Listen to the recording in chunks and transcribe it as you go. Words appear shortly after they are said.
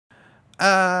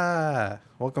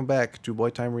Welcome back to Boy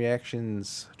Time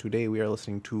Reactions. Today we are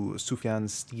listening to Sufjan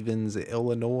Stevens'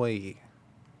 Illinois.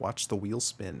 Watch the wheel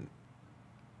spin.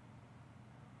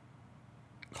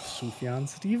 Sufjan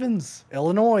Stevens,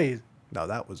 Illinois. Now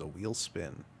that was a wheel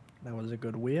spin. That was a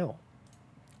good wheel.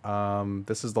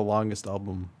 This is the longest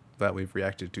album that we've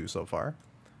reacted to so far.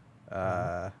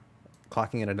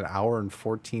 Clocking in at an hour and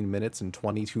 14 minutes and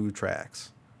 22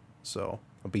 tracks. So,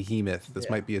 a behemoth. This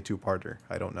might be a two-parter.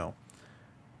 I don't know.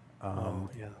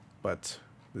 Yeah. But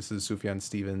this is Sufjan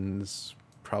Stevens'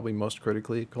 probably most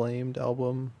critically acclaimed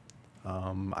album.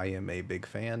 I am a big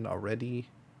fan already,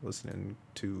 listening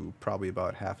to probably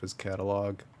about half his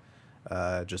catalog.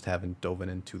 Just haven't dove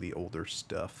into the older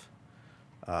stuff.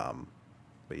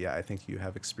 But yeah, I think you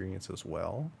have experience as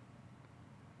well.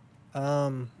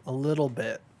 A little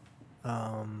bit.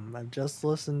 I've just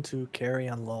listened to Carrie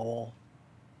on Lowell,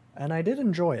 and I did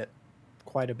enjoy it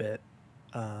quite a bit.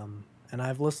 And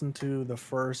I've listened to the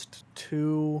first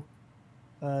two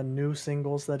new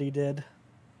singles that he did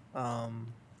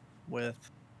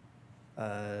with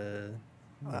Good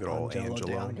old Angelo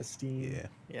Angelo. DeAugustine.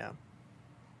 Yeah.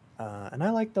 And I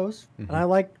like those. And I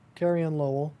like Carrie on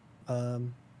Lowell.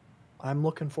 I'm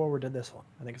looking forward to this one.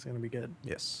 I think it's going to be good.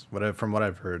 Yes. From what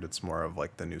I've heard, it's more of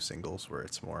like the new singles where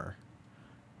it's more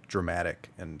dramatic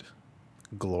and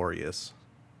glorious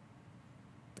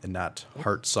and not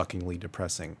heart-suckingly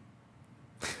depressing.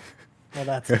 Well,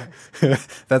 that's nice.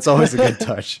 That's always a good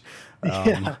touch.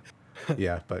 Yeah.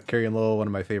 Yeah, but Carrie and Lowell, one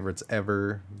of my favorites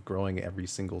ever, growing every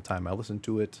single time I listen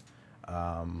to it.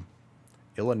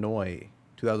 Illinois,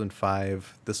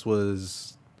 2005. This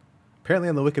was... Apparently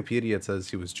on the Wikipedia it says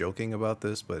he was joking about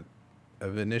this, but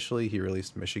initially he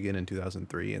released Michigan in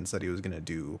 2003 and said he was going to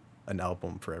do an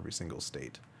album for every single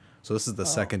state. So this is the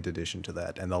second edition to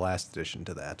that and the last edition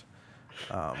to that.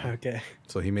 Okay.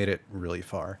 So he made it really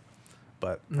far.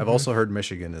 But I've also heard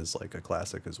Michigan is like a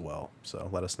classic as well. So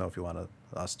let us know if you want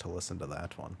us to listen to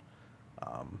that one.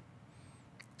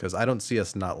 Because I don't see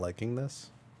us not liking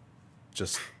this.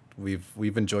 Just we've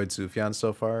enjoyed Sufjan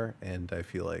so far, and I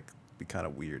feel like it'd be kind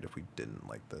of weird if we didn't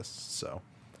like this. So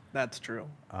That's true.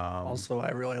 Also, I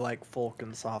really like folk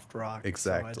and soft rock.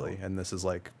 exactly, and this is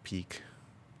like peak,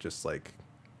 just like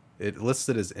it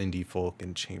listed as indie folk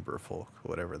and chamber folk,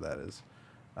 whatever that is.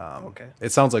 Okay.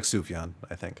 It sounds like Sufjan,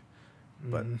 I think.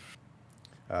 But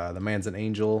the man's an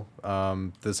angel.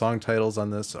 The song titles on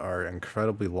this are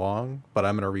incredibly long, but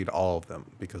I'm going to read all of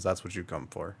them because that's what you come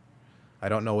for. I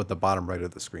don't know what the bottom right of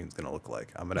the screen is going to look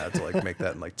like. I'm going to have to like make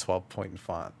that in like 12-point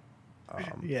font.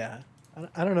 Yeah.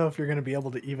 I don't know if you're going to be able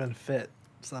to even fit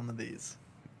some of these.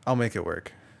 I'll make it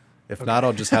work. If not,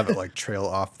 I'll just have it like trail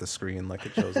off the screen like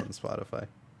it shows on Spotify.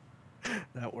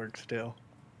 That works too.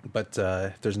 But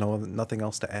if there's nothing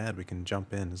else to add, we can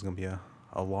jump in. It's going to be a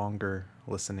longer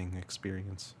listening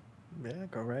experience. Yeah,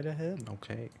 go right ahead.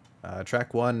 Okay.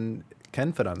 Track 1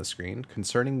 can fit on the screen.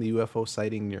 Concerning the UFO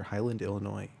sighting near Highland,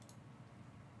 Illinois.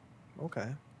 Okay.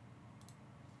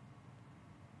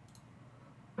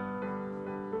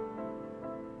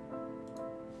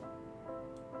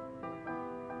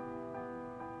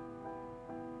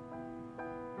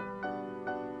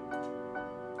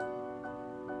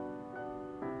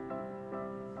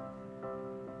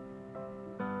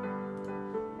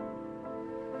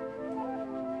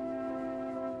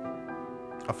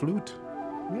 A flute.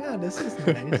 Yeah, this is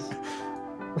nice.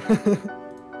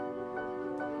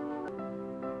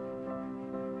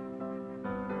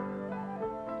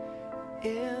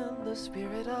 In the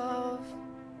spirit of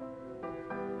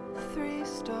the three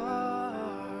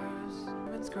stars,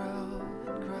 winds grow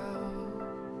and grow.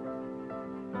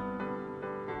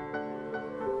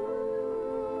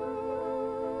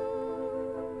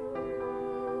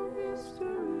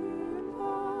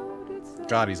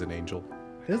 God, he's an angel.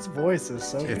 His voice is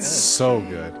so good. It's so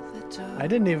good. I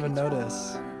didn't even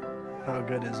notice how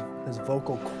good his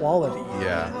vocal quality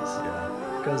Yeah, is.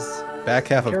 yeah. Because Back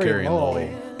half of Carrie Carrie and Lowell.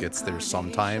 Lowell gets there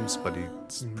sometimes, but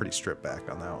he's pretty stripped back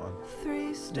on that one.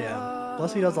 yeah,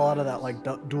 plus he does a lot of that like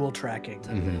dual tracking,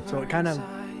 so it kind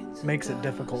of makes it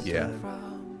difficult Yeah. to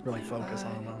really focus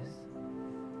on them.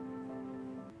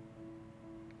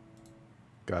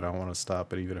 God, I don't want to stop,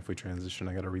 but even if we transition,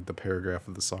 I got to read the paragraph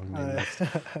of the song name next.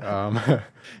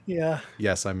 Yeah,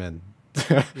 Yes, I'm in.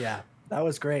 yeah, that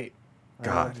was great. I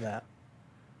God. loved that.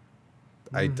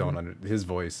 I don't his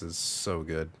voice is so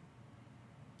good.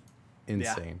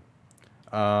 Insane.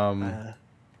 I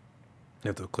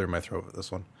have to clear my throat with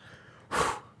this one.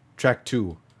 Track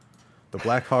 2. The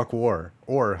Black Hawk War,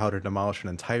 or How to Demolish an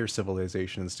Entire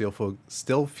Civilization and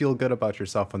still feel good about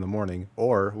yourself in the morning,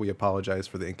 or We Apologize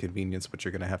for the Inconvenience, but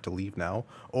you're going to have to leave now,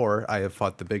 or I Have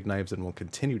Fought the Big Knives and will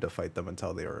continue to fight them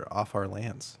until they are off our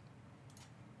lands.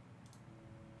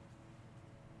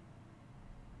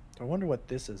 I wonder what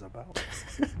this is about.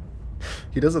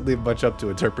 He doesn't leave much up to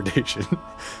interpretation.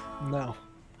 No.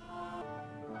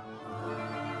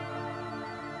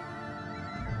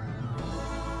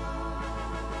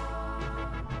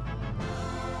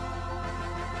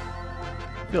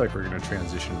 I feel like we're going to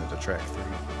transition into track 3.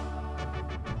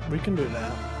 We can do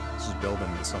that. This is building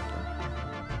into something.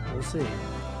 We'll see.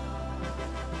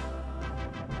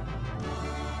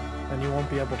 And you won't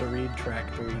be able to read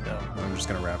track 3 though. I'm just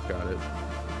going to rap got it.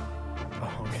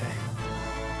 Oh, okay.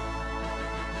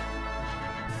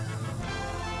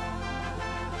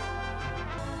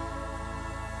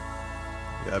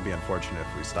 Yeah, that'd be unfortunate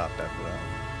if we stopped after that.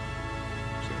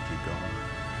 Just going to keep going.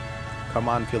 Come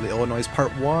on, Feel the Illinois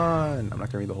Part 1! I'm not going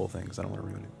to read the whole thing because I don't want to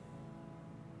ruin it.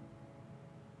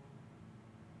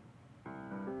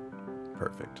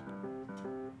 Perfect.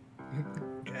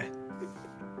 Okay.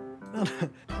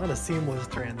 Not a seamless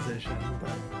transition, but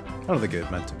I don't think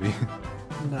it meant to be.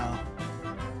 no.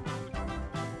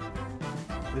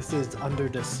 This is Under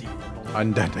the Sea.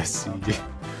 Under the Sea.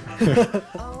 It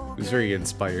was very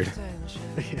inspired.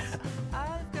 Yeah.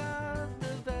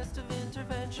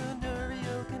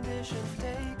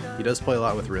 He does play a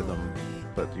lot with rhythm,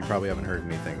 but you probably haven't heard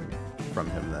anything from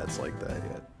him that's like that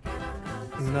yet.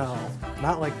 No,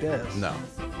 not like this. No.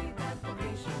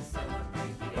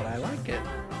 But I like it.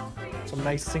 Some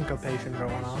nice syncopation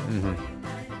going on. Mm-hmm.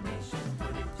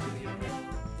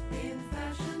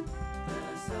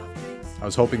 I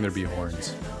was hoping there'd be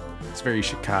horns. It's very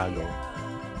Chicago.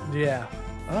 Yeah.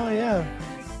 Oh, yeah.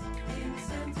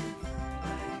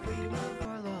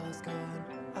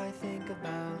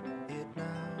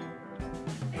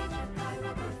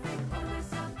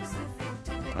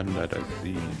 Under the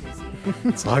Sea.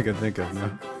 That's all I can think of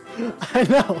now. I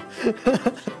know.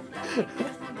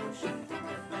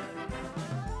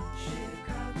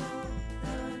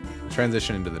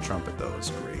 Transition into the trumpet though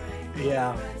is great.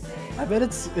 Yeah. I bet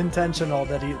it's intentional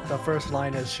that the first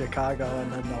line is Chicago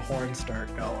and then the horns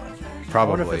start going.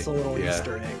 Probably. I wonder if it's a little yeah.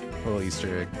 Easter egg. A little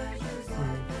Easter egg.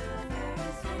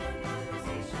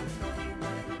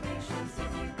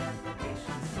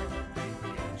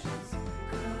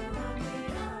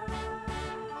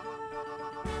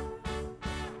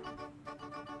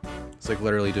 It's like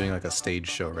literally doing like a stage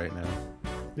show right now.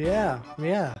 Yeah,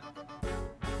 yeah.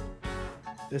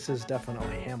 This is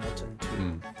definitely Hamilton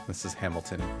too. This is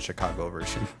Hamilton Chicago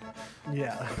version.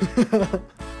 Yeah.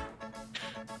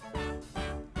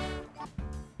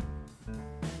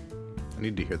 I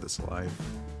need to hear this live.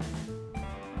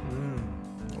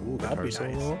 Ooh, That'd guitar be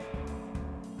solo. nice.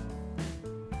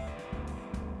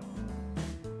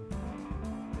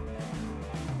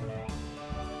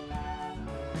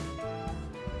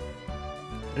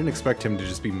 I didn't expect him to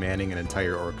just be manning an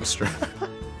entire orchestra.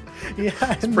 Yeah,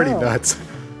 It's pretty nuts.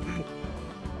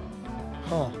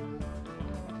 Huh.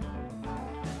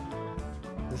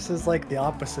 This is like the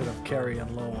opposite of Carrie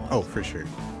and Lowell. Oh, for sure.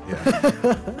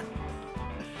 Yeah.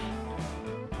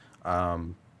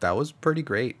 That was pretty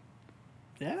great.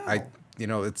 Yeah.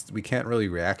 We can't really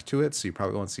react to it, so you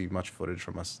probably won't see much footage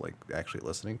from us like actually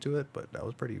listening to it, but that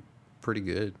was pretty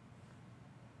good.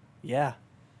 Yeah.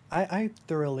 I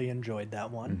thoroughly enjoyed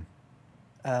that one.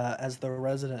 As the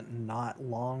resident not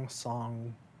long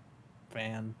song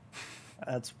fan,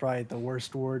 that's probably the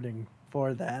worst wording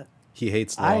for that. He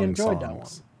hates I long enjoyed songs,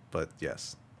 that one. but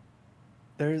yes,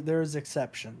 There's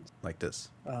exceptions. like this.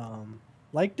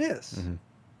 Like this. Mhm.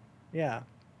 Yeah.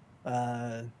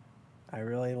 I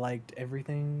really liked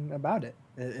everything about it.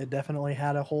 It definitely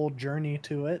had a whole journey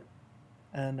to it.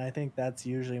 And I think that's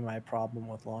usually my problem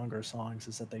with longer songs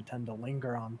is that they tend to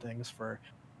linger on things for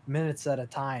minutes at a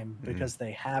time because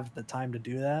they have the time to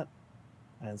do that.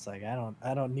 And it's like I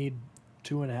don't need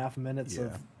 2.5 minutes Yeah.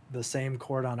 of the same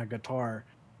chord on a guitar.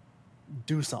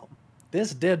 Do something.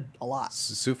 This did a lot.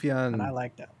 Sufjan, And I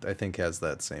like that. I think, has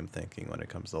that same thinking when it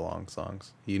comes to long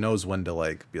songs. He knows when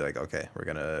to be like, okay, we're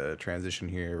gonna transition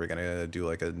here. We're gonna do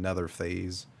like another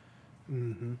phase.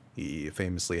 Mm-hmm. He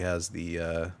famously has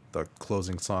the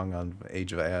closing song on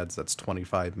Age of Ads that's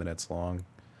 25 minutes long,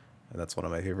 and that's one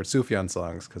of my favorite Sufjan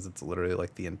songs because it's literally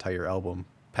like the entire album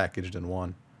packaged in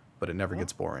one, but it never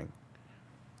gets boring.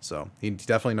 So he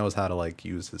definitely knows how to like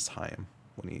use his time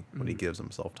when he gives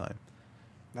himself time.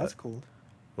 That's cool.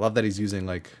 I love that he's using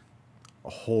like a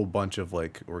whole bunch of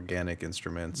like organic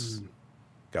instruments.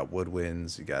 Got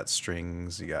woodwinds, you got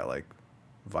strings, you got like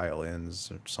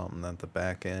violins or something at the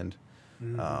back end.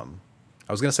 Mhm.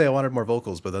 I was gonna say I wanted more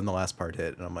vocals, but then the last part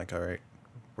hit, and I'm like, all right,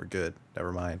 we're good.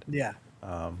 Never mind. Yeah.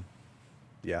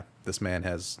 Yeah, this man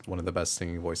has one of the best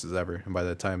singing voices ever, and by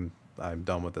the time I'm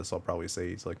done with this, I'll probably say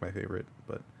he's like my favorite,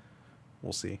 but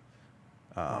we'll see.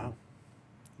 Wow.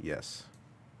 Yes.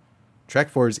 Track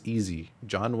 4 is easy.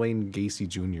 John Wayne Gacy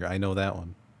Jr. I know that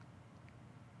one.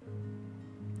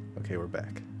 Okay, we're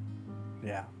back.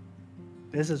 Yeah.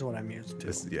 This is what I'm used to.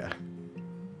 This, yeah.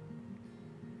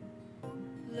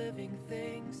 Living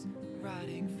things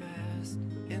riding fast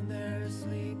in their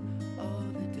sleep. Oh,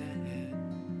 the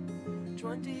dead.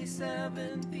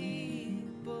 27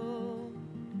 people,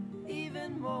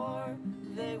 even more.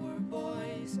 They were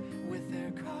boys with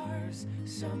their cars,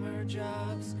 summer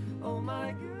jobs. Oh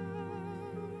my God.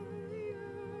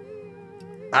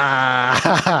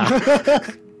 Ah!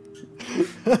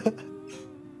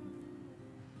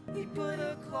 He put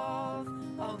a cloth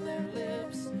on their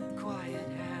lips, quiet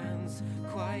hands,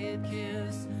 quiet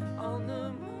kiss on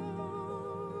the moon.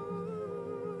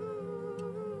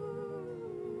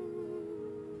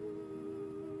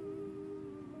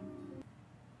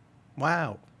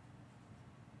 Wow.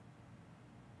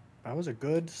 That was a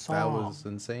good song. That was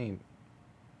insane.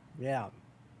 Yeah.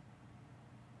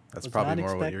 That's Was probably not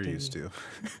more what you're used to.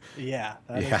 Yeah,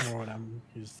 that is Yeah. more what I'm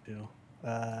used to.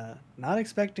 Not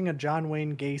expecting a John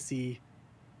Wayne Gacy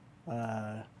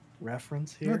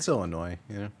reference here. It's Illinois,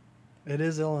 you know. It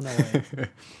is Illinois.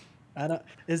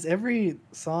 Is every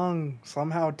song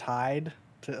somehow tied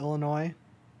to Illinois?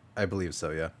 I believe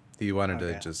so, yeah. He wanted to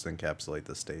Okay. just encapsulate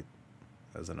the state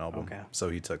as an album. Okay. So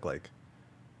he took like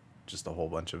just a whole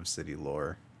bunch of city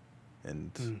lore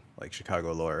and like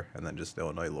Chicago lore and then just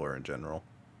Illinois lore in general.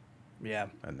 Yeah.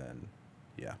 And then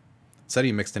yeah. Said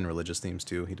he mixed in religious themes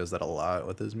too. He does that a lot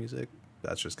with his music.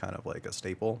 That's just kind of like a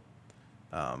staple.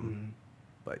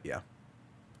 But yeah.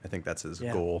 I think that's his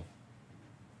Yeah. goal.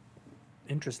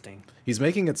 Interesting. He's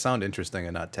making it sound interesting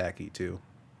and not tacky too.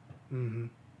 Mm-hmm.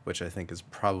 Which I think is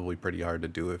probably pretty hard to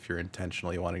do if you're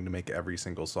intentionally wanting to make every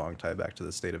single song tie back to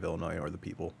the state of Illinois or the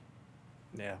people.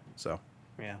 Yeah. So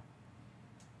Yeah.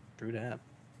 True that.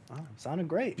 Oh, sounded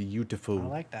great. beautiful. I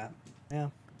like that. Yeah.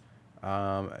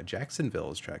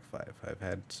 Jacksonville is track 5. I've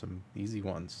had some easy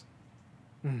ones.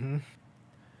 Mm-hmm.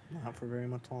 Not for very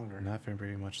much longer. Not for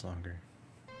very much longer.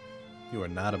 You are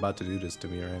not about to do this to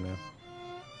me right now.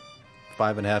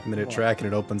 5.5 minute What? track and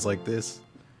it opens like this.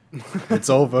 It's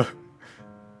over.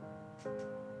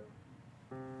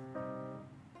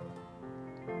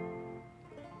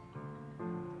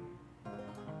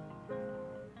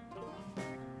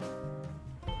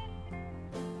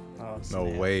 Oh, No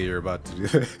snap. way you're about to do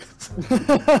this.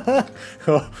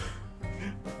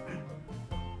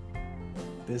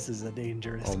 This is a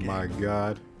dangerous Oh game. my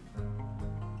god.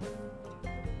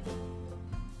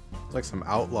 It's like some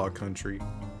outlaw country.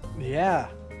 Yeah.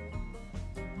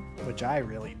 Which I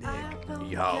really dig. I don't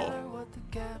Yo. care what the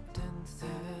captain said.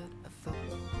 I thought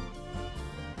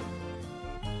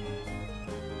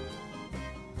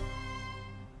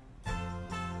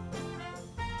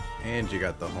And you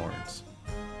got the horns.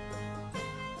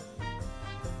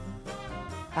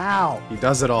 How? He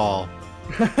does it all.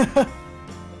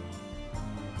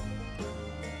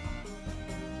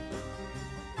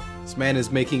 This man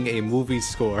is making a movie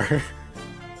score.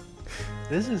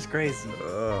 This is crazy.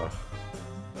 Ugh.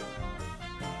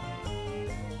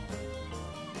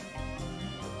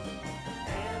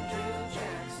 Andrew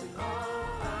Jackson,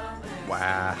 oh, I'm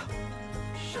Wow.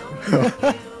 show me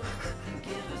and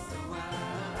give us the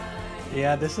why.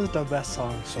 Yeah, this is the best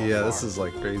song so Yeah, far. this is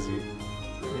like crazy.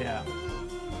 Yeah.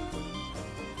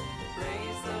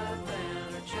 Raise the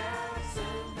banner, Jackson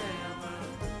Hammer.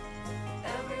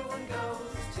 Everyone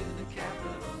goes to the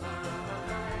Capitol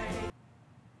line.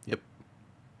 Yep.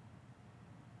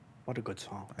 What a good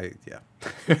song. Yeah.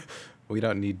 We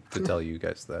don't need to tell you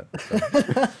guys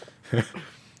that. so.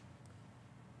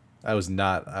 I was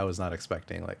not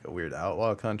expecting like a weird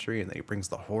outlaw country, and then he brings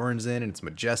the horns in, and it's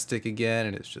majestic again,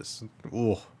 and it's just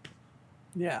ooh.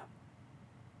 Yeah.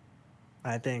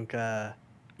 I think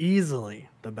easily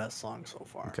the best song so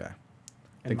far. Okay. I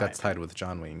in think my that's tied with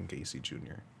John Wayne Gacy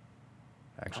Jr.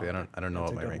 Actually, Okay, I don't know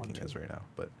that's what a my good one, ranking is too. right now,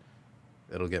 but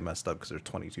it'll get messed up because there's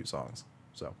 22 songs.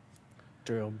 So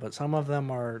True, but some of them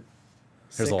are.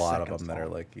 there's a 6 lot of seconds them that are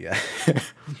long. like, yeah.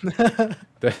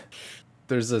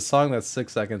 There's a song that's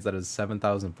 6 seconds that has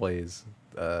 7,000 plays.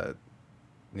 You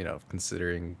know,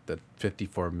 considering the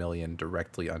 54 million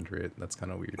directly under it, that's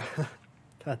kind of weird.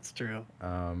 That's true.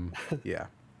 Yeah.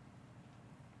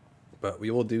 But we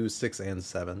will do 6 and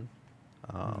 7.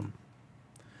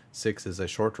 6 is a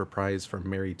short reprise from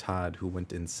Mary Todd, who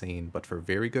went insane, but for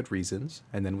very good reasons.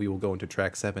 And then we will go into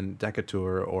track 7,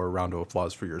 Decatur, or Round of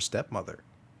Applause for Your Stepmother.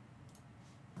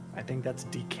 I think that's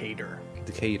Decatur.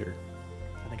 Decatur.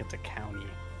 I think it's a county.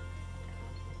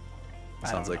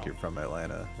 Sounds like you're from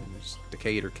Atlanta. And it's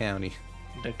Decatur County.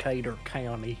 Decatur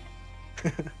County.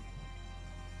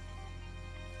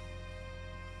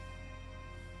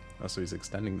 Oh, so he's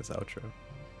extending this outro.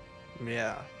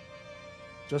 Yeah.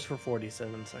 Just for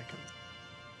 47 seconds.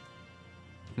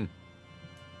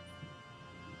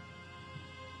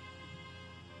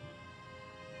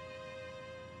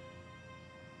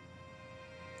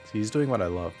 So he's doing what I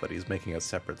love, but he's making a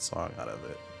separate song out of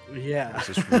it. Yeah.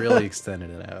 He's just really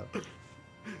extending it out.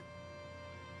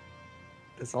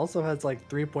 This also has like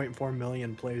 3.4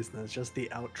 million plays, and it's just the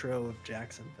outro of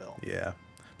Jacksonville. Yeah.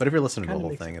 But if you're listening to the Kinda whole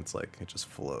makes thing, it's like, it just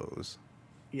flows.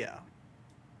 Yeah.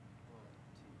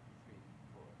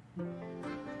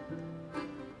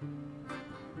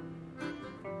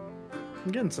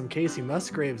 I'm getting some Casey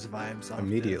Musgraves vibes off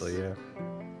Immediately, this.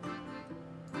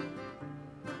 yeah.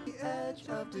 The edge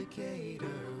of Decatur,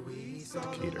 we saw the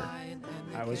Decatur. lion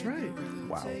and the I was right. kangaroo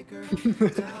Wow. take her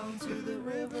down to the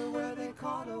river where they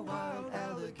caught a wild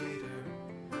alligator.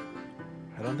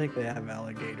 I don't think they have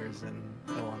alligators in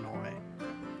Illinois.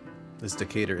 Is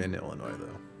Decatur in Illinois,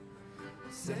 though?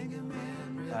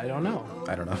 I don't know.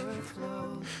 I don't know.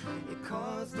 It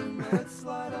caused a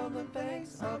mudslide on the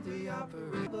banks of the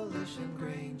abolition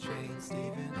grain train.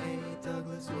 Stephen A.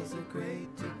 Douglas was a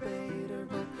great debater,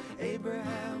 but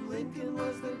Abraham Lincoln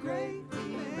was the great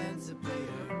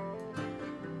emancipator.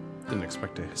 Didn't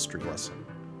expect a history lesson.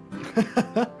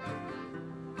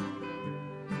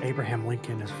 Abraham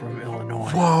Lincoln is from Illinois.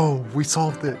 Whoa, we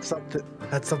solved it.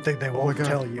 That's something they won't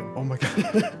tell you. Oh my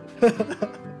god.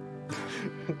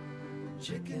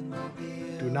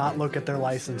 Do not look at their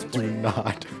license plate. Do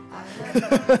not.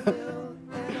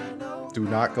 Do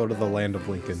not go to the land of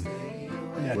Lincoln.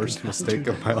 Yeah, Worst do not mistake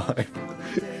do of my life.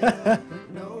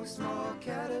 No small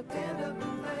cat up and up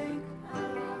and lake.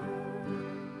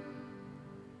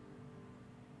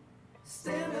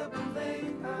 Stand up and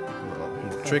lake.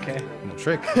 Little trick. Okay. Little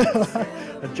trick.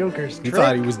 A Joker's He trick.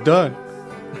 thought he was done.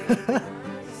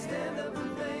 Stand up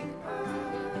and lake.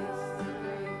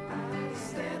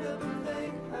 Stand up and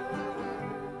lake.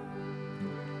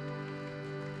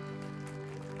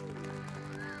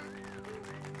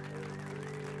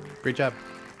 Great job.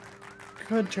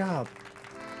 Good job.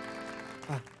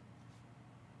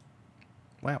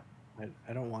 Wow.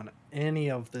 I don't want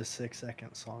any of this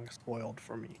 6-second song spoiled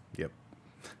for me. Yep.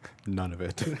 None of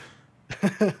it.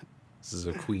 This is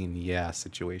a Queen yeah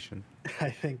situation. I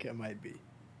think it might be.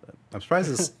 But I'm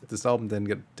surprised this album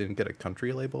didn't get a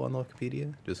country label on the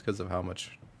Wikipedia, just because of how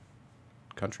much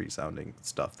country sounding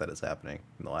stuff that is happening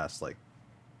in the last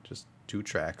just 2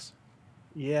 tracks.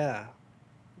 Yeah.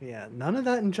 Yeah. None of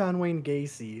that in John Wayne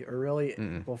Gacy, or really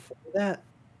before that.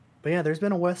 But yeah, there's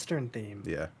been a Western theme.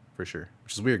 Yeah, for sure.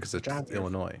 Which is weird because it's John-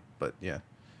 Illinois, but yeah.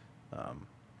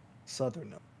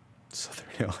 Southern. Southern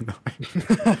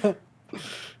Illinois.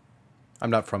 I'm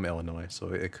not from Illinois, so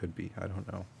it could be. I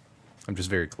don't know. I'm just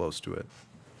very close to it,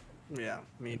 Yeah,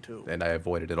 me too. and I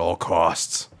avoid it at all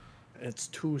costs. It's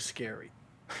too scary.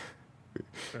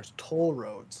 There's toll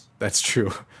roads. That's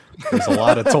true. There's a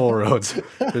lot of toll roads.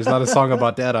 There's not a song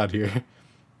about that on here.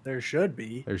 There should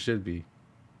be. There should be.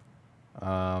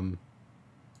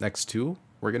 Next 2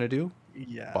 we're gonna do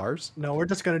Yeah. bars. No, we're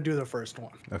just gonna do the first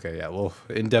one. Okay, yeah. Well,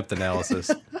 in-depth analysis.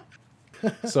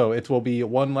 So it will be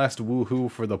one last woohoo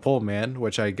for the pole man,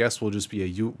 which I guess will just be a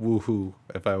woohoo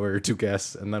if I were to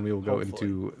guess, and then we will go Hopefully.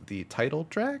 into the title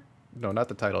track. No, not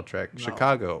the title track. No.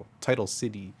 Chicago, title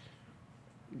city.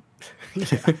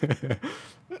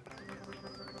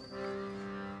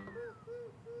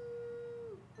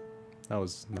 That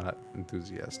was not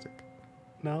enthusiastic.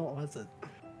 No, it wasn't.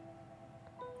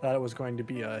 Thought it was going to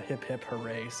be a hip hip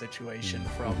hooray situation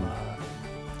from.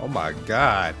 Oh my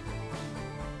god.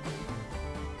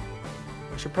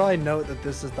 We should probably note that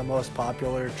this is the most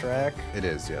popular track, It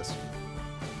is, yes.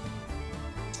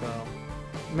 so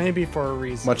maybe for a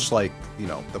reason. Much like,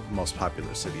 the most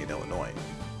popular city in Illinois.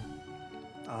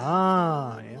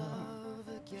 Ah, yeah.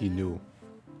 He knew.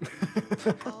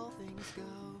 All things go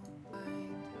right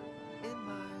in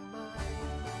my mind.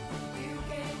 You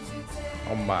came to take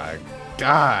Oh my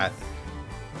god.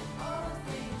 all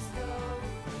things go,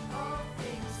 all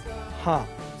things go. Huh. To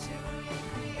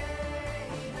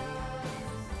recreate us.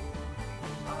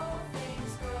 All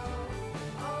things go,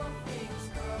 all things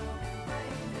go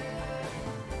right there.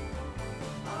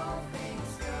 All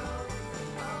things go,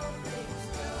 all things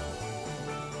go.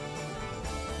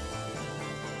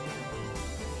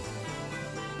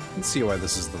 can see why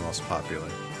this is the most popular.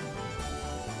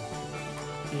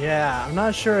 Yeah, I'm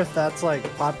not sure if that's like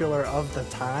popular of the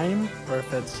time or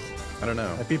if it's I don't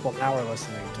know. that people now are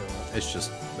listening to it. It's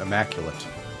just immaculate.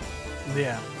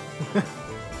 Yeah.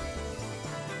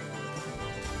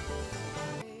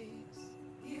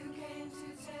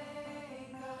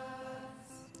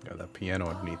 Yeah, that piano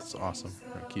underneath is awesome.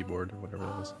 Or keyboard or whatever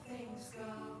that is.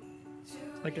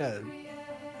 Like a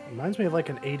reminds me of like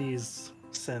an 80s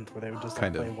synth where they would just like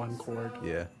Kind of. play one chord.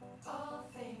 Yeah.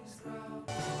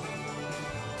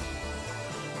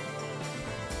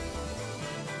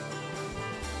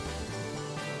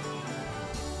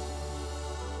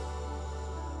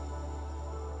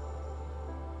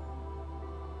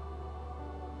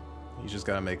 He's just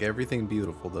gotta make everything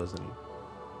beautiful, doesn't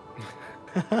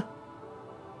he?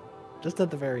 Just at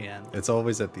the very end. It's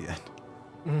always at the end.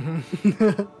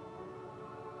 Mhm.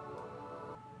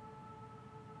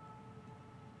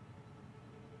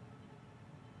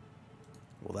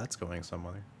 Well, that's going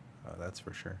somewhere. That's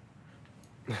for sure.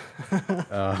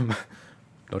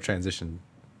 No transition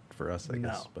for us, I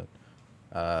guess. No.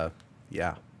 But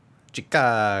yeah,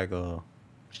 Chicago.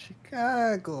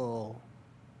 Chicago.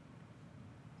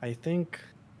 I think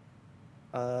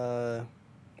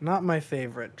not my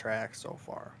favorite track so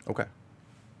far. Okay.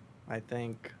 I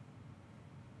think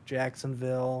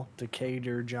Jacksonville,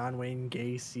 Decatur, John Wayne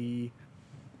Gacy,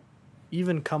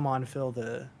 even Come On Phil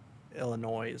the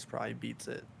Illinois probably beats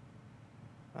it.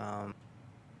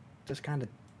 Just kind of,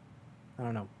 I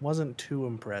don't know, wasn't too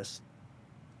impressed.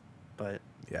 But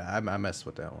Yeah, I messed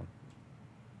with that one.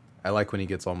 I like when he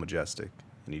gets all majestic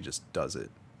and he just does it.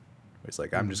 It's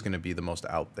like, I'm just going to be the most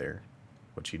out there,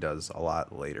 which he does a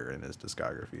lot later in his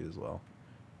discography as well.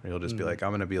 He'll just be like, I'm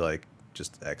going to be like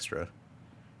just extra.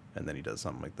 And then he does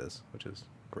something like this, which is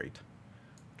great.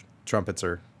 Trumpets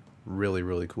are really,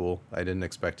 really cool. I didn't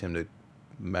expect him to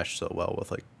mesh so well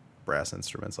with like brass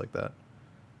instruments like that.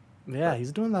 yeah,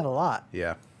 he's doing that a lot.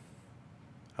 Yeah.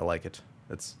 I like it.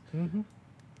 It's Mm-hmm.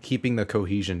 keeping the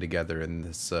cohesion together in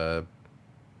this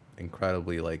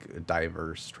incredibly like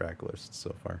diverse track list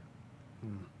so far.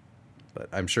 But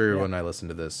I'm sure Yeah. when I listen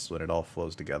to this, when it all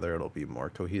flows together, it'll be more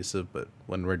cohesive. But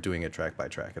when we're doing it track by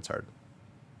track, it's hard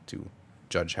to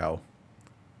judge how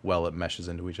well it meshes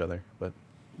into each other. But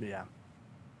Yeah.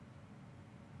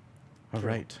 all True.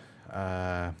 right.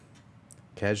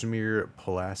 Kazimir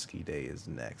Pulaski Day is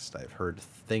next. I've heard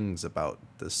things about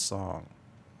this song,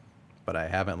 but I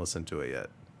haven't listened to it yet.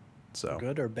 So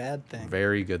Good or bad thing?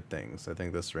 very good things. I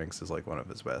think this ranks as like one of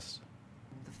his best.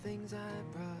 The things I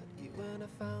brought you when I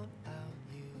found out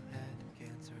you had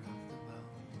cancer of the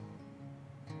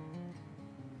bone.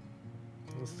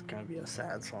 This is gonna be a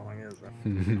sad song, isn't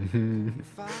it? Your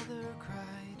father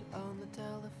cried on the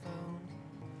telephone.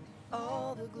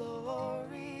 All the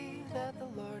glory that the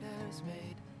Lord has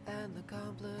made, and the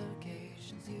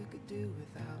complications you could do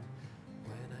without.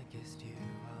 When I kissed you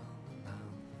on the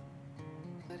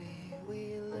mouth, buddy,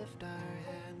 we lift our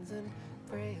hands and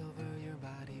pray over your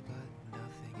body, but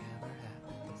nothing ever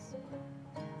happens.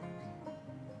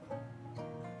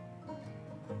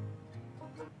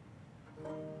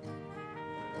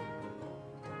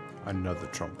 Another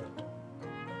trumpet.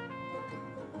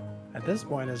 At this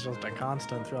point, it's just a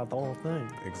constant throughout the whole thing.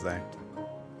 Exact.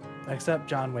 Except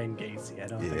John Wayne Gacy. I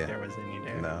don't think Yeah. there was any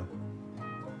there. No.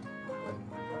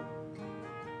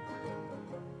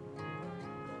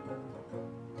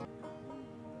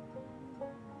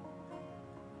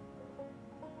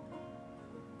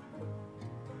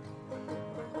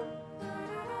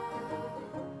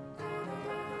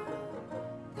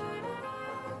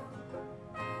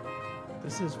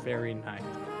 This is very nice.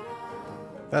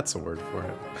 That's a word for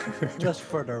it. Just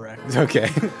for the record. Okay.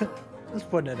 Just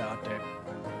putting it out there.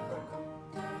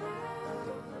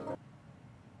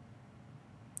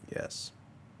 Yes.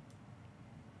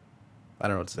 I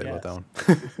don't know what to say about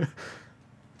Yes. that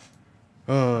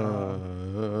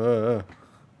one.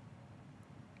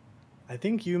 I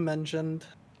think you mentioned,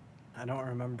 I don't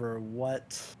remember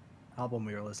what album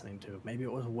we were listening to. Maybe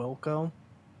it was Wilco.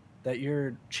 That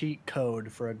your cheat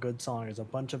code for a good song is a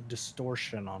bunch of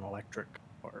distortion on electric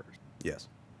guitars. Yes.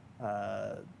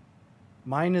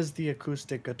 Mine is the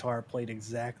acoustic guitar played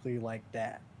exactly like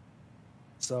that.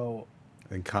 So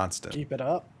And constant. keep it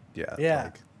up. Yeah. Yeah.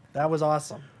 Like, That was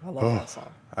awesome. I love that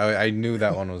song. I knew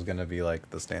that one was gonna be like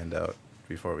the standout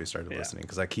before we started Yeah. listening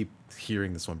because I keep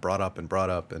hearing this one brought up,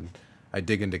 and I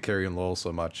dig into Carrie and Lowell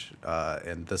so much,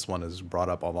 and this one is brought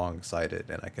up alongside it,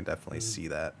 and I can definitely see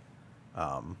that.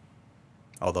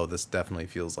 Although this definitely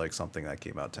feels like something that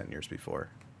came out 10 years before,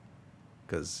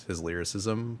 because his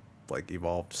lyricism like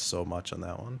evolved so much on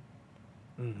that one.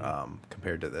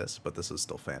 compared to this, but this is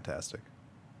still fantastic.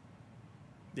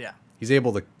 Yeah. He's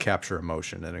able to capture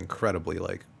emotion in incredibly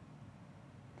like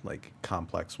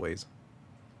complex ways.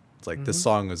 It's like this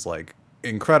song is like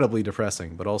incredibly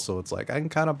depressing, but also it's like I can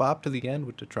kind of bop to the end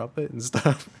with the trumpet and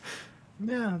stuff.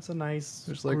 Yeah, it's a nice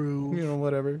Just like groove.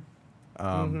 whatever.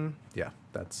 Yeah,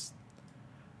 that's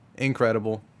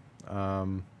incredible. I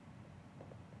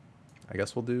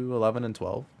guess we'll do 11 and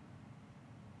 12.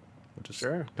 We'll just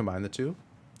combine the two.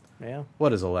 Yeah.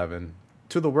 What is 11?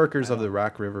 To the workers of the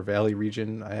Rock River Valley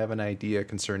region, I have an idea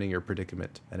concerning your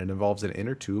predicament, and it involves an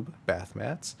inner tube, bath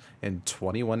mats, and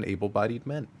 21 able-bodied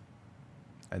men.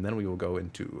 And then we will go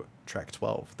into track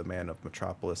 12, The Man of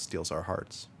Metropolis Steals Our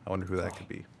Hearts. I wonder who that could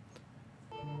be.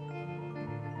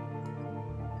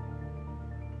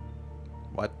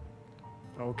 What?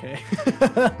 Okay.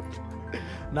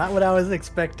 Not what I was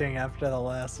expecting after the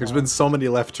last There's song. been so many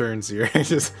left turns here. I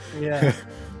just... Yeah.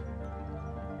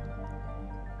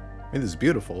 I mean, this is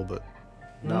beautiful, but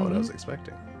not what I was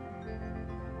expecting.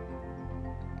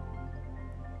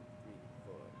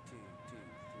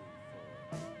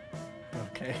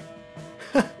 Okay.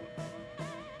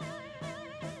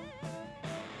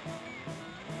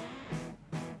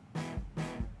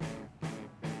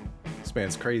 This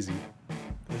man's crazy.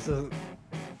 This is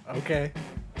okay.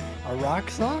 A rock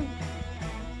song?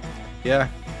 Yeah.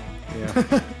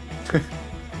 Yeah.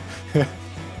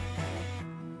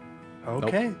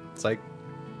 Okay. Nope. It's like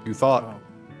you thought. Oh.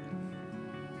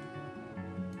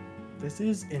 This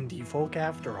is indie folk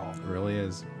after all. It really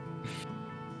is.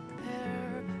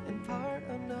 There and part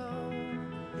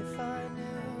unknown. If I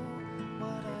knew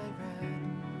what I read,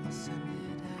 I'll send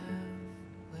it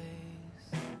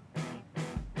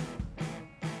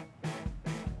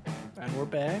halfways. And we're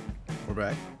back. We're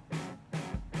back.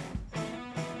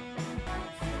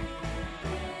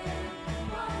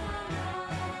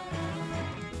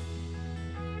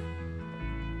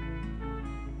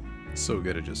 So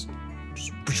good at just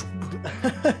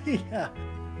Yeah.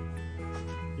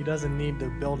 He doesn't need to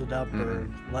build it up or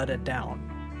let it down.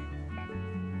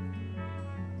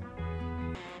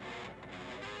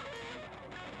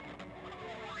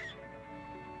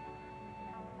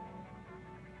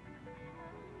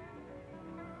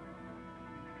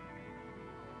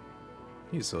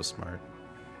 He's so smart.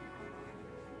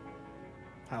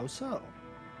 How so?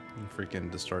 Freaking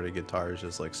distorted guitar is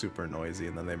just like super noisy,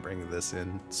 and then they bring this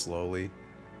in slowly,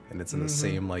 and it's in the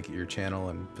same like ear channel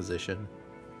and position.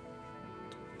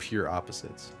 Pure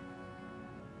opposites.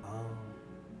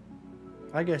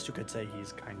 I guess you could say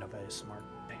he's kind of a smart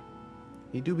man.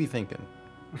 You do be thinking.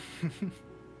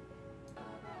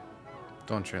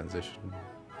 Don't transition,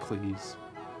 please.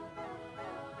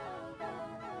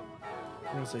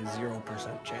 I'm gonna say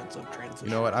 0% chance of transition.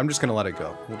 You know what? I'm just gonna let it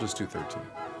go. We'll just do 13.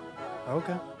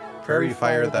 Okay. Prairie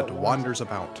fire that wanders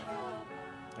about.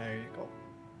 There you go.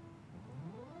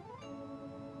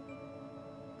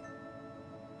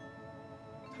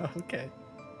 Okay.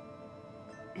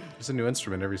 There's a new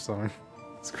instrument every song.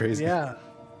 It's crazy. Yeah.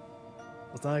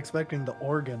 I was not expecting the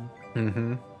organ.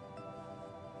 Mm-hmm.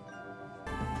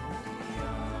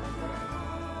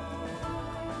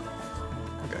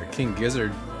 Like a King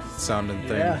Gizzard sounding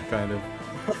thing, Yeah. kind of.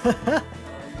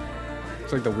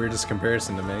 It's like the weirdest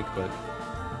comparison to make, but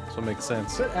this will make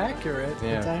sense. It's accurate.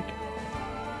 Yeah. It's accurate.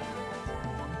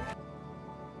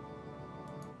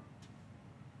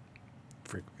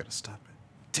 Frick, we gotta stop it.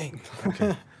 Dang.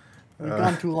 Okay. We've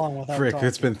gone too long without Frick, talking.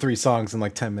 it's been 3 songs in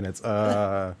like 10 minutes.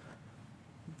 The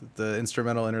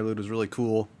instrumental interlude was really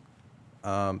cool.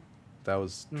 That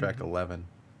was track 11.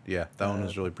 Yeah, that one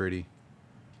was really pretty.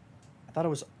 I thought it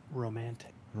was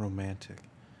romantic. Romantic.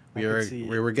 I could see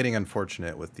We it. were getting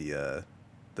unfortunate with the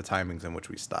timings in which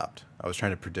we stopped. I was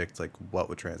trying to predict like what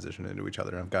would transition into each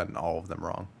other, and I've gotten all of them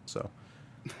wrong. So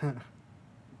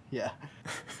Yeah.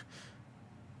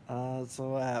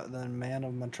 Then Man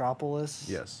of Metropolis.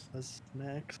 yes, Is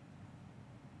next.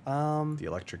 the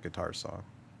electric guitar song.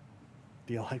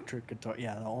 The electric guitar.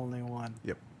 Yeah, the only one.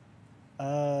 Yep.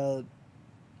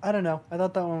 I don't know. I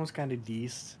thought that one was kind of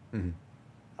decent. Mhm.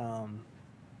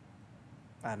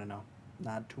 I don't know.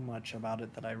 Not too much about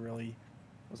it that I really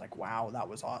was like, wow, that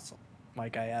was awesome.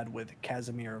 Like I had with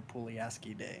Casimir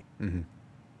Pugliaski Day. Mhm.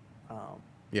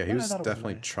 Yeah, he I was thought it was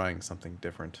definitely nice. trying something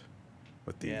different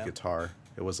with the Yeah. guitar.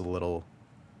 It was a little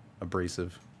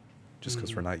abrasive, just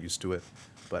because we're not used to it.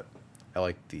 But I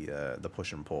like the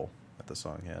push and pull that the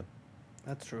song had.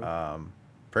 That's true.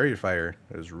 Prairie Fire,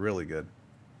 it was really good.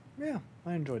 Yeah,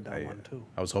 I enjoyed that one too.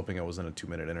 I was hoping it wasn't a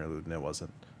 2-minute interlude, and it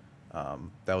wasn't.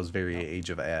 That was very Age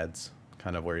of Ads,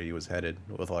 kind of where he was headed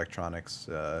with electronics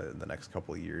in the next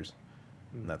couple of years.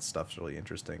 And that stuff's really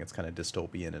interesting. It's kind of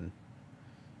dystopian and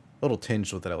a little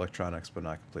tinged with that electronics, but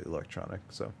not completely electronic.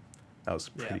 So that was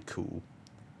pretty cool.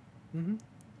 Mm-hmm.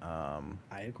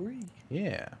 I agree.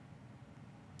 Yeah.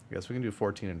 I guess we can do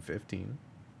 14 and 15.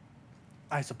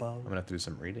 I suppose. I'm going to have to do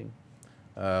some reading.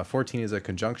 14 is a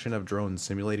conjunction of drones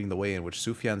simulating the way in which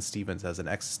Sufjan Stevens has an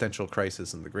existential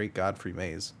crisis in the Great Godfrey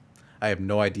Maze. I have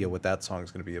no idea what that song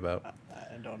is going to be about.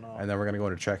 I don't know. And then we're going to go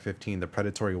into track 15. The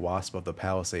predatory wasp of the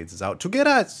Palisades is out to get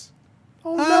us!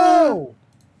 Oh, no!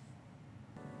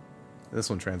 This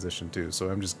one transitioned too, so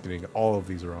I'm just getting all of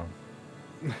these wrong.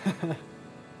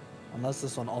 Unless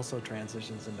this one also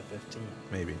transitions into 15.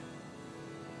 Maybe.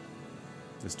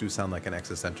 This do sound like an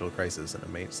existential crisis in a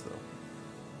maze, though.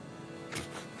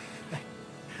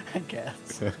 I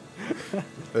guess.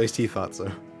 At least he thought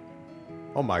so.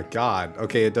 Oh my god.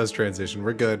 Okay, it does transition.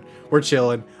 We're good. We're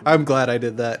chilling. I'm glad I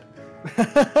did that.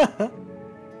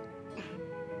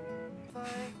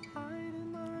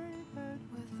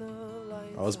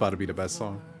 Oh, it's about to be the best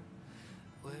song.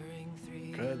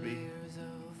 Could be.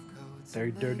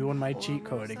 They're doing my cheat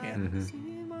code again. Mm-hmm.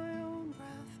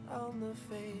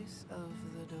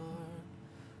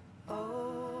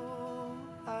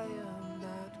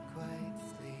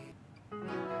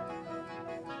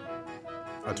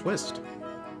 A twist.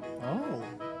 Oh.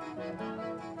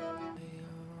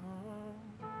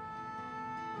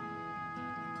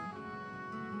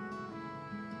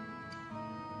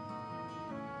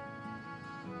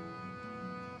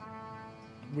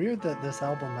 Weird that this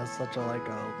album has such a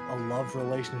a love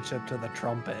relationship to the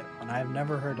trumpet, and I've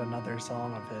never heard another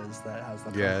song of his that has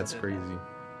the trumpet. Yeah, it's in it. crazy.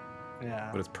 Yeah.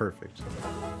 But it's perfect.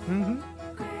 Mm-hmm.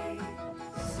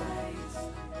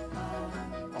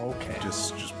 Okay.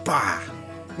 Just bah!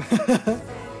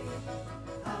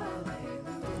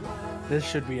 This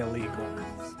should be illegal.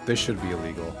 This should be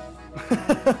illegal.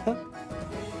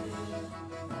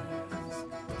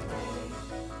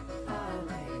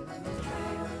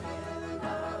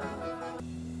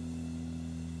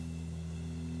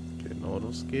 Getting a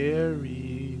little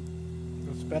scary.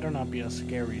 This better not be a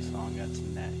scary song. That's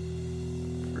next.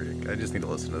 Frick. I just need to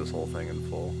listen to this whole thing in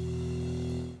full.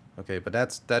 Okay, but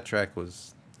that track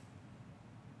was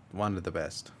one of the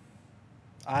best.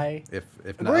 If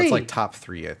not, it's like top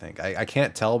 3, I think. I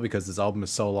can't tell because this album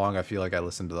is so long. I feel like I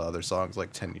listened to the other songs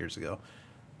like 10 years ago.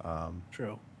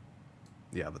 True.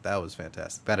 Yeah, but that was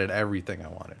fantastic. That had everything I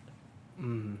wanted.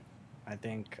 I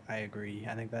think I agree.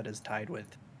 I think that is tied with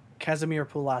Casimir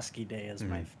Pulaski Day as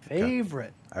my Okay.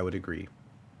 favorite. I would agree.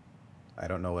 I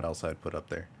don't know what else I'd put up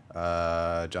there.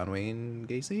 John Wayne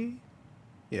Gacy?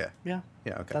 Yeah. Yeah.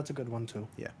 Yeah, okay. That's a good one too.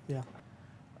 Yeah. Yeah.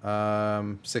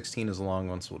 16 is a long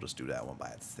one, so we'll just do that one by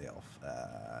itself.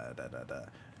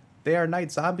 They are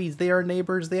night zombies. They are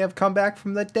neighbors. They have come back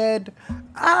from the dead.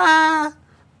 Ah!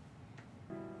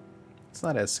 It's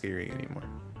not as scary anymore.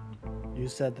 You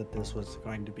said that this was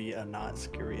going to be a not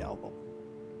scary album.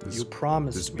 This, You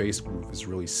promised This me. bass groove is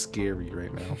really scary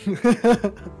right now.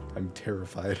 I'm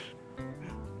terrified.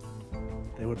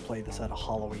 They would play this at a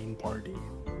Halloween party.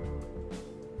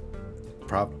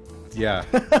 Yeah.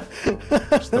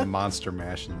 Just the monster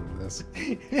mashing in this.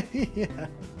 Yeah.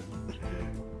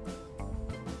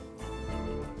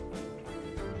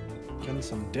 Getting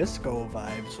some disco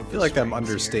vibes. I feel like I'm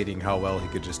understating how well he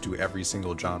could just do every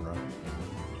single genre.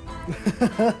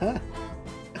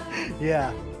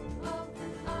 Yeah.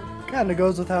 Kind of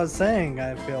goes without saying,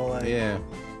 I feel like. Yeah.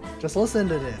 Just listen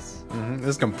to this. This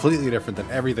is completely different than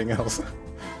everything else.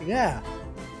 Yeah.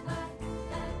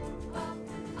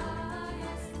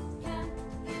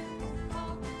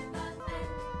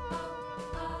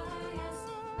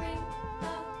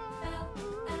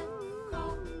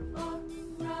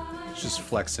 It's just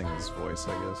flexing his voice,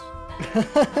 I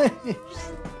guess.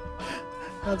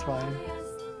 That's fine.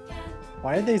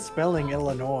 Why are they spelling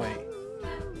Illinois?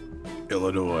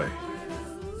 Illinois.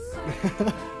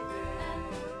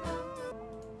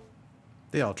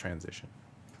 They all transition.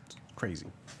 It's crazy.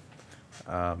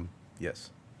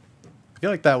 Yes. I feel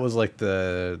like that was like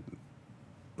a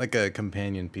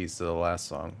companion piece to the last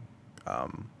song.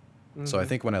 So I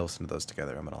think when I listen to those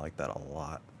together, I'm gonna like that a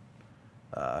lot.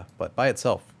 But by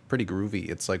itself, pretty groovy.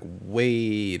 It's like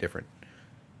way different.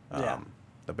 Yeah.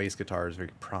 The bass guitar is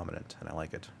very prominent, and I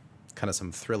like it. Kind of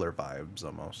some Thriller vibes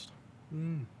almost.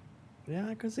 Yeah,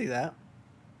 I could see that.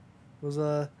 It was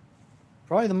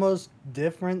probably the most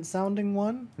different sounding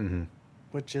one,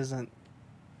 which isn't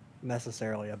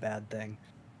necessarily a bad thing.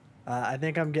 I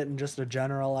think I'm getting just a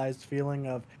generalized feeling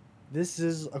of this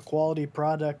is a quality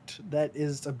product that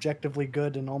is objectively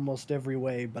good in almost every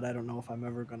way, but I don't know if I'm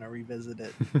ever going to revisit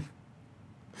it.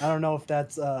 I don't know if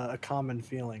that's a common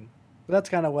feeling. that's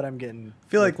kind of what I'm getting. I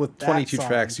feel like with that 22 song,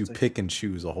 tracks, you it's like- pick and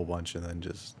choose a whole bunch and then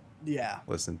just Yeah,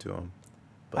 listen to them.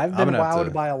 But I've I'm been gonna have wowed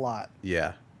to- by a lot.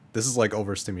 Yeah, this is like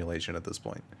overstimulation at this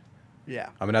point. Yeah,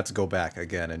 I'm gonna have to go back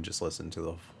again and just listen to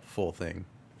the full thing,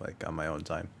 like on my own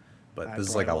time. But I this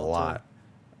is like a probably will, too. lot.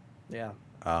 yeah.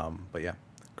 But yeah,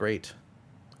 great.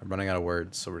 I'm running out of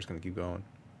words, so we're just gonna keep going.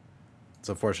 It's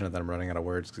unfortunate that I'm running out of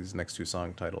words because these next two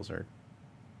song titles are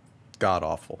god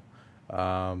awful.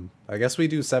 I guess we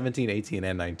do 17, 18,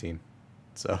 and 19.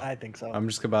 So I think so. I'm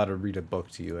just about to read a book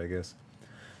to you, I guess.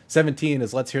 17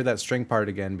 is Let's Hear That String Part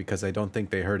Again because I don't think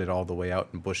they heard it all the way out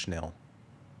in Bushnell.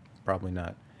 Probably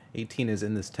not. 18 is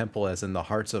In This Temple as in the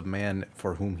hearts of man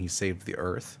for whom he saved the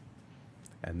earth.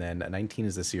 And then 19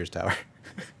 is the Sears Tower.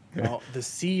 Oh, the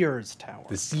Sears Tower.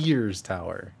 The Sears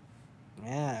Tower.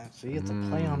 Yeah, see, it's a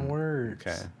play on words.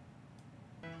 Okay.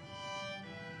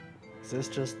 Is this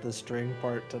just the string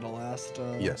part to the last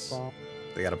Yes. song?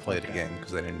 They gotta play it Okay. again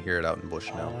because they didn't hear it out in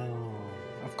Bushnell.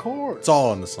 Oh, of course. It's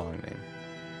all in the song name.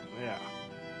 Yeah.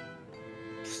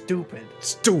 Stupid.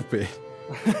 Stupid.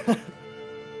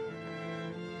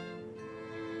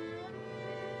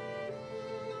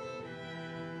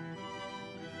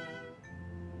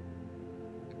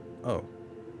 Oh.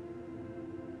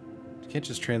 You can't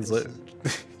just translate.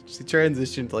 She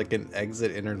transitioned like an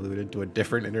exit interlude into a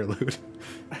different interlude.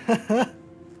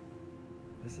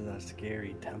 This is a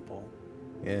scary temple.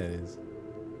 Yeah, it is.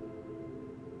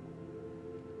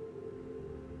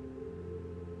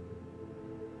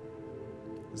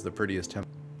 It's the prettiest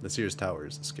temple. The Sears Tower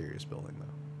is the scariest building, though.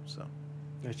 So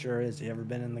It sure is. You ever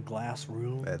been in the glass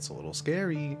room? that's a little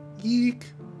scary. Eek.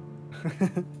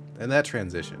 And that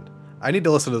transitioned. I need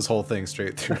to listen to this whole thing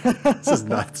straight through. This is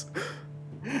nuts.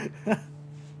 I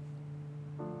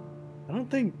don't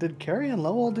think, did Carrie and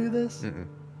Lowell do this? Mm-mm.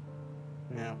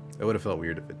 Yeah. It would have felt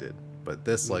weird if it did. But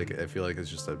this, like, I feel like it's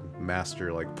just a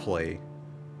master, like, play.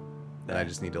 And I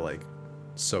just need to, like,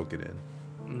 soak it in.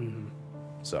 Mm-hmm.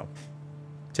 So,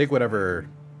 take whatever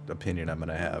opinion I'm going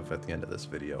to have at the end of this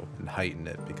video and heighten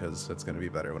it because it's going to be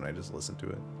better when I just listen to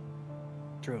it.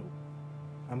 True.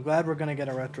 I'm glad we're going to get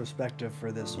a retrospective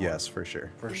for this one. Yes, for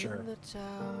sure. For sure. In the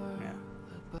tower Yeah.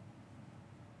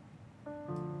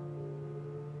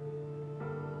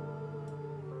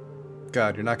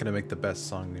 God, you're not going to make the best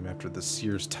song name after the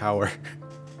Sears Tower.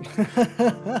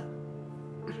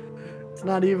 It's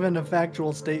not even a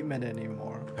factual statement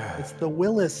anymore. It's the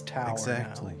Willis Tower.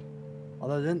 Exactly. Now.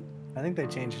 Although then I think they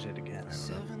changed it again.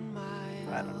 7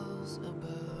 I don't know. miles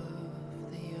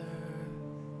above the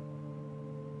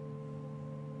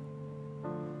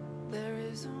earth. There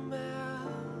is a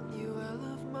Manuel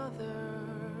of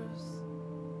mothers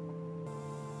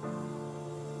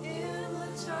in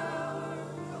the tower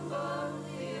above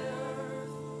the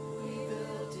earth. We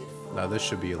built it for Now, this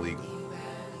should be illegal.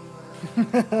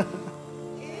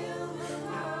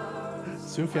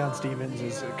 Sufjan Stevens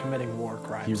is committing war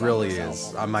crimes. He on really this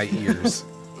is. album. On my ears.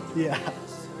 Yeah.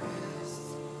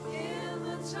 in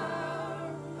the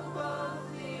tower above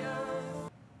the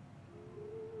earth.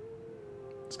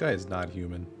 This guy is not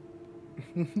human.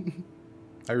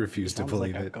 I refuse to Sounds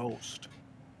believe like a it. ghost.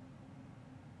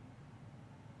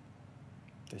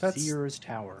 The That's- Sears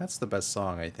Tower. That's the best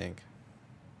song, I think.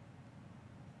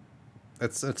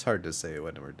 It's hard to say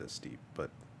when we're this deep, but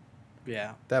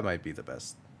Yeah. that might be the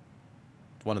best.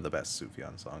 One of the best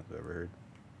Sufjan songs I've ever heard.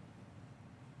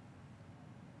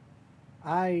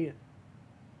 I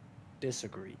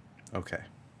disagree. Okay.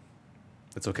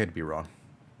 It's okay to be wrong.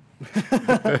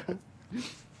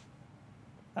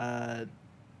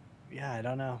 Yeah, I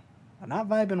don't know. I'm not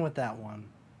vibing with that one.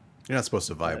 You're not supposed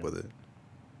to vibe But- with it.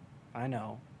 I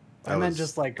know. That I meant was-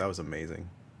 just like that was amazing.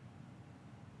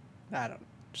 I don't.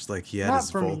 Just like he had Not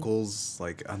his for me. vocals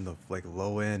like on the like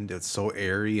low end. It's so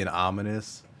airy and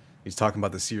ominous. He's talking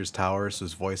about the Sears Tower, so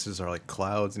his voices are like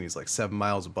clouds, and he's like 7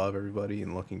 miles above everybody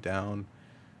and looking down.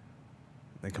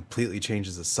 Then completely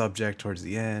changes the subject towards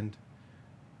the end.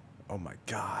 Oh my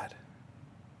god.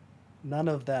 None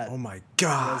of that Oh my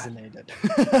god.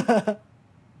 resonated.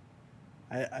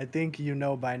 I think you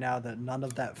know by now that none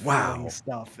of that feeling Wow.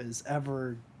 stuff is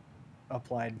ever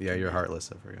applied. Yeah, to you're me.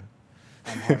 heartless. I forgot.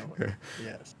 I'm heartless.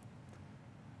 Yes.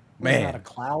 It was not a Man,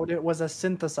 cloud. It was a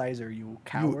synthesizer. You you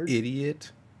coward.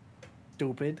 idiot.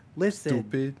 Stupid. Listen.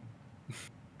 Stupid.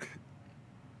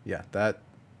 Yeah, that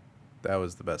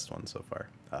was the best one so far.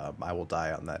 I will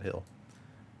die on that hill.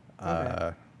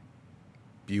 Okay.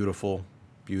 Beautiful,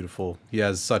 beautiful. He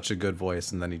has such a good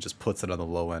voice, and then he just puts it on the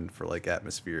low end for like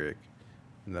atmospheric,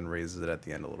 and then raises it at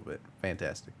the end a little bit.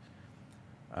 Fantastic.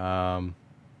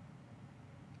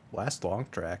 Last long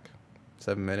track,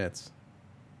 7 minutes.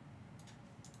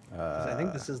 'Cause I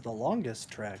think this is the longest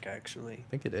track, actually. I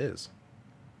think it is.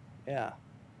 Yeah.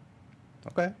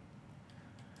 Okay.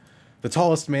 The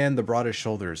Tallest Man, the Broadest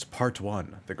Shoulders, Part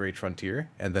 1, The Great Frontier,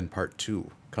 and then Part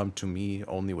 2, Come to Me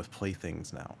Only with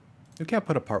Playthings Now. You can't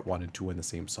put a Part 1 and 2 in the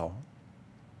same song.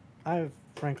 I've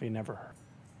frankly never heard.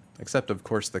 Except, of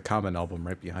course, the Common album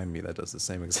right behind me that does the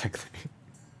same exact thing.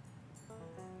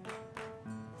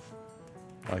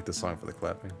 I like this song for the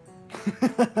clapping.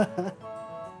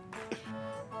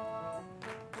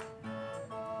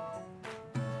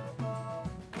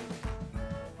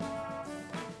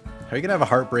 How are you gonna have a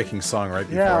heartbreaking song right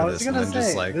before Yeah, I was this and gonna then say,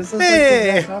 just like, this is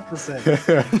hey! like the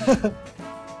exact opposite.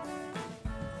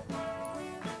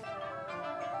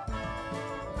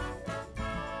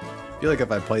 I feel like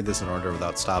if I played this in order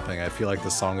without stopping, I feel like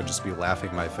the song would just be laughing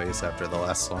in my face after the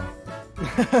last song.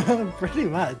 Pretty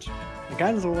much. It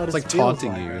kind of what It's it like feels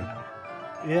taunting like you. right now.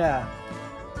 Yeah.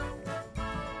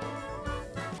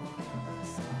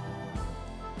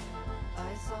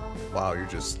 Wow, you're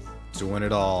just doing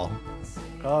it all.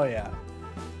 Oh yeah.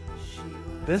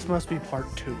 This must be part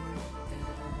 2.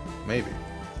 Maybe.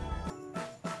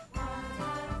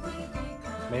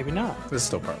 Maybe not. This is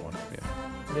still part 1,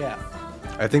 yeah. Yeah.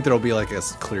 I think there'll be like a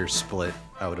clear split,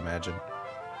 I would imagine.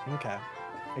 Okay.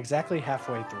 Exactly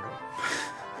halfway through.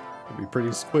 It'll be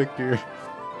pretty quick here.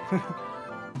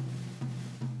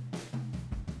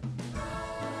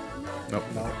 Nope.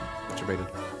 Nope. Debated.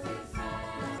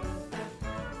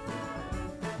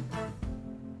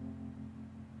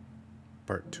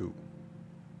 Part 2.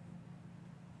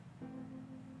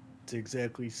 It's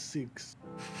exactly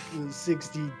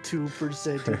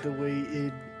 62% of the way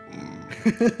in.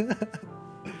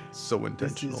 So This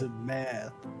intentional. isn't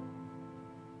math.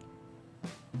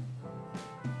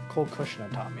 Cole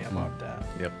Kushner taught me about that.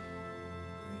 Yep.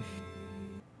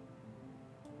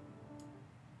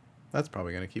 That's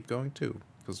probably going to keep going too.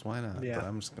 Because why not? Yeah. But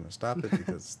I'm just going to stop it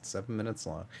because it's 7 minutes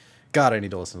long. God, I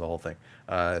need to listen to the whole thing.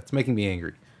 It's making me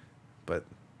angry. But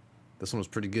this one was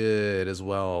pretty good as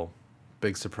well.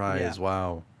 Big surprise. Yeah.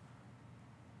 Wow.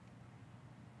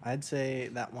 I'd say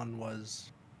that one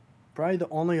was probably the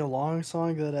only long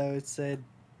song that I would say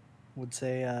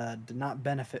did not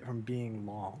benefit from being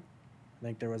long. I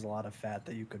think there was a lot of fat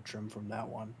that you could trim from that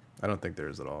one. I don't think there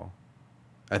is at all.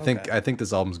 Okay. I think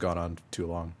this album's gone on too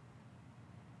long.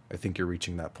 I think you're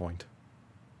reaching that point.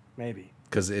 Maybe.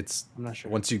 Because it's I'm not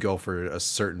sure. once you go for a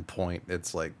certain point,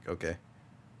 it's like, okay,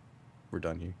 we're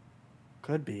done here.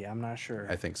 Could be. I'm not sure.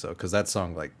 I think so. Because that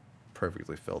song like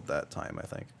perfectly filled that time, I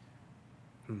think.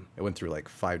 It went through like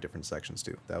 5 different sections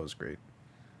too. That was great.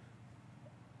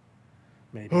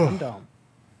 Maybe I'm dumb.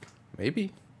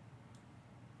 Maybe.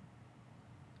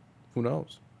 Who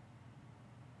knows?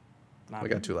 Not We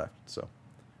got 2 left, so.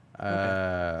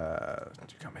 You're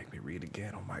gonna make me read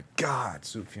again. Oh my God,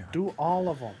 Sufjan. Do all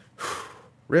of them.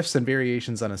 Riffs and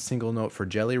variations on a single note for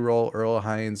Jelly Roll, Earl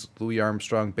Hines, Louis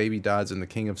Armstrong, Baby Dodds, and the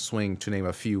King of Swing, to name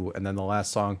a few. And then the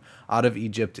last song, Out of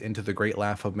Egypt into the Great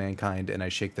Laugh of Mankind, and I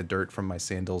shake the dirt from my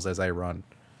sandals as I run.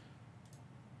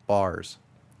 Bars.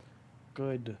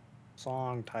 Good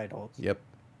song titles. Yep.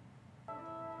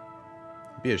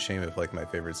 It'd be a shame if like my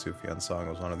favorite Sufjan song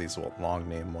was one of these long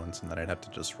name ones, and then I'd have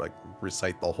to just like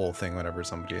recite the whole thing whenever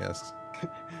somebody asks.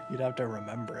 You'd have to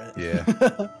remember it.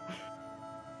 Yeah.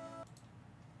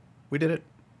 We did it.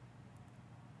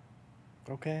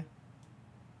 Okay.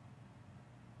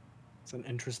 It's an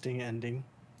interesting ending.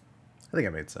 I think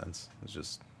it made sense. It's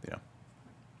just, you know,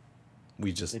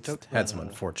 we just They took had some the-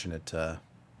 unfortunate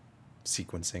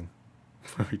sequencing.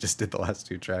 We just did the last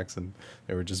 2 tracks and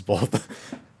they were just both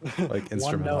like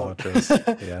instrumental note.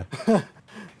 outros. Yeah.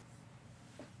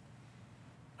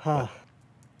 Huh.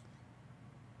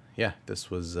 Yeah, this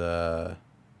was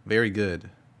very good.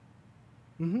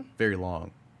 Mm-hmm. Very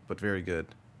long, but very good.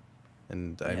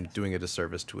 And I'm Yes. doing a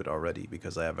disservice to it already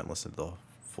because I haven't listened to the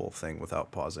full thing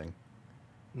without pausing.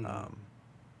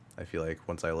 I feel like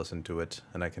once I listen to it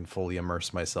and I can fully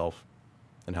immerse myself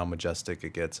in how majestic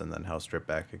it gets and then how stripped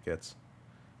back it gets,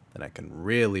 then I can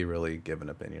really, really give an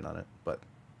opinion on it. But,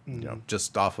 you know,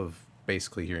 just off of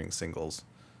basically hearing singles,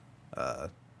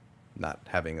 not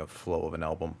having a flow of an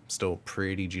album, still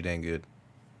pretty dang good.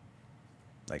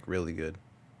 Like, really good.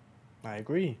 I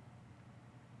agree.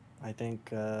 I think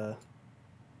for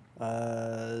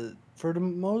the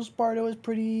most part it was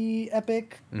pretty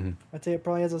epic. Mm-hmm. I'd say it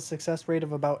probably has a success rate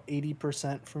of about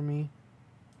 80% for me.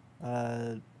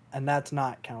 And that's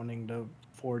not counting the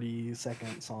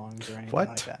 40-second songs or anything What?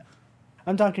 like that.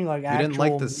 I'm talking like You actual didn't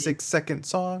like the meat. 6-second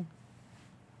song?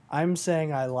 I'm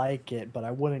saying I like it, but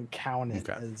I wouldn't count it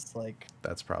Okay. as like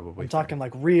That's probably I'm fair. talking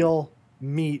like real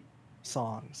meat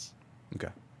songs. Okay.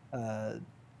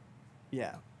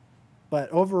 Yeah. But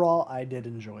overall, I did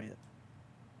enjoy it.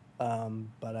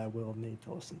 But I will need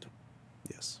to listen to it.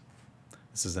 Yes.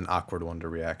 This is an awkward one to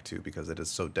react to because it is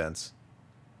so dense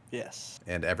Yes.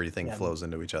 and everything Yeah. flows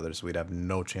into each other, so we'd have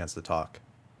no chance to talk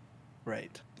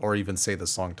Right. or even say the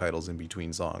song titles in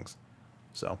between songs.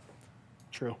 So,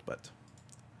 True. but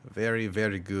very,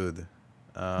 very good.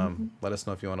 Let us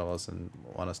know if you want us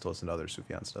to listen to other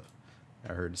Sufjan stuff.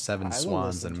 I heard Seven I will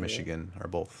Swans listen and to it. Michigan are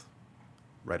both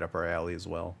right up our alley as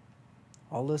well.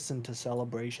 I'll listen to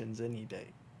Celebrations any day.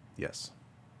 Yes.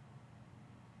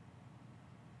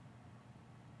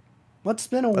 Let's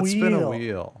spin a Let's wheel. spin a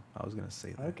wheel. I was gonna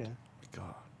say that. Okay.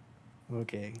 God,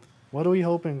 Okay. What are we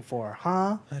hoping for,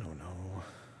 huh? I don't know.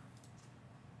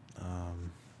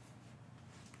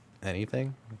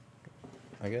 Anything?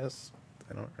 I guess.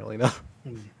 I don't really know.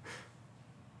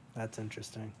 That's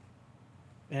interesting.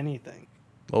 Anything.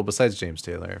 Well, besides James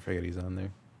Taylor, I forget he's on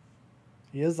there.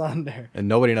 He is on there. And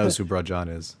nobody knows who Brud John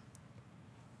is.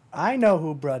 I know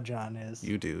who Brud John is.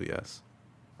 You do, yes.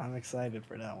 I'm excited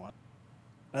for that one.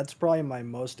 That's probably my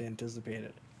most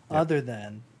anticipated, Yep. other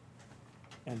than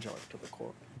Angelic to the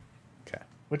Core, Okay.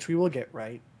 which we will get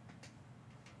right.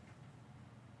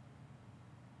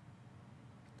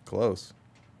 Close.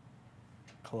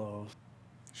 Close.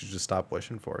 You should just stop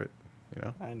wishing for it, you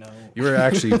know? I know. You were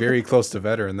actually very close to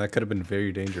veteran. That could have been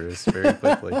very dangerous very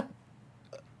quickly.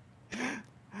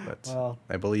 But Well,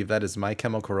 I believe that is My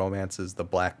Chemical Romance's The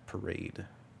Black Parade.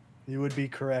 you would be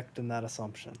correct in that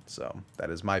assumption. So that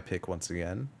is my pick once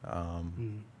again.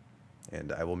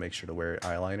 And I will make sure to wear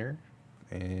eyeliner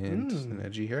and an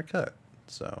edgy haircut.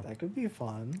 So That could be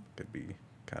fun. could be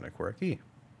kind of quirky.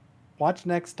 Watch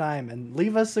next time and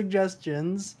leave us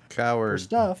suggestions for Coward.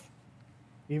 stuff.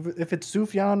 Even if it's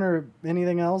Sufjan or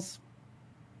anything else,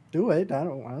 do it. I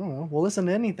don't know. We'll listen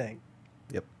to anything.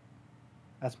 Yep.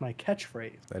 That's my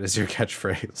catchphrase. That is your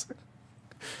catchphrase.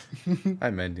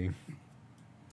 I'm ending.